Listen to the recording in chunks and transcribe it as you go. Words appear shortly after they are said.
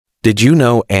Did you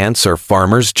know ants are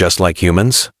farmers just like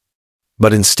humans?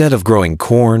 But instead of growing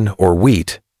corn or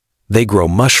wheat, they grow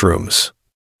mushrooms.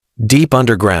 Deep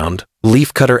underground,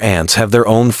 leafcutter ants have their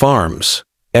own farms.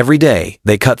 Every day,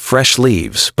 they cut fresh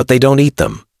leaves, but they don't eat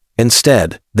them.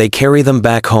 Instead, they carry them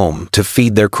back home to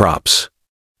feed their crops.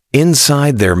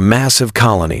 Inside their massive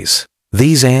colonies,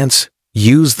 these ants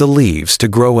use the leaves to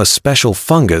grow a special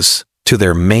fungus to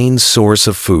their main source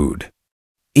of food.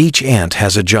 Each ant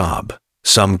has a job.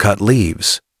 Some cut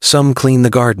leaves, some clean the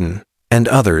garden, and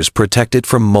others protect it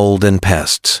from mold and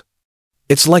pests.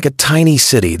 It's like a tiny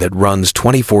city that runs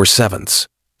 24/7,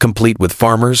 complete with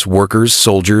farmers, workers,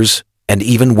 soldiers, and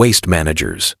even waste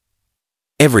managers.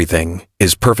 Everything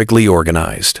is perfectly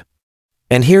organized.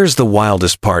 And here's the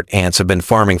wildest part: ants have been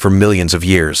farming for millions of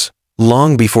years,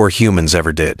 long before humans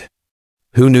ever did.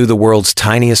 Who knew the world's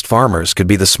tiniest farmers could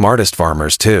be the smartest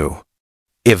farmers too?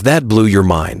 If that blew your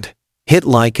mind, hit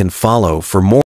like and follow for more.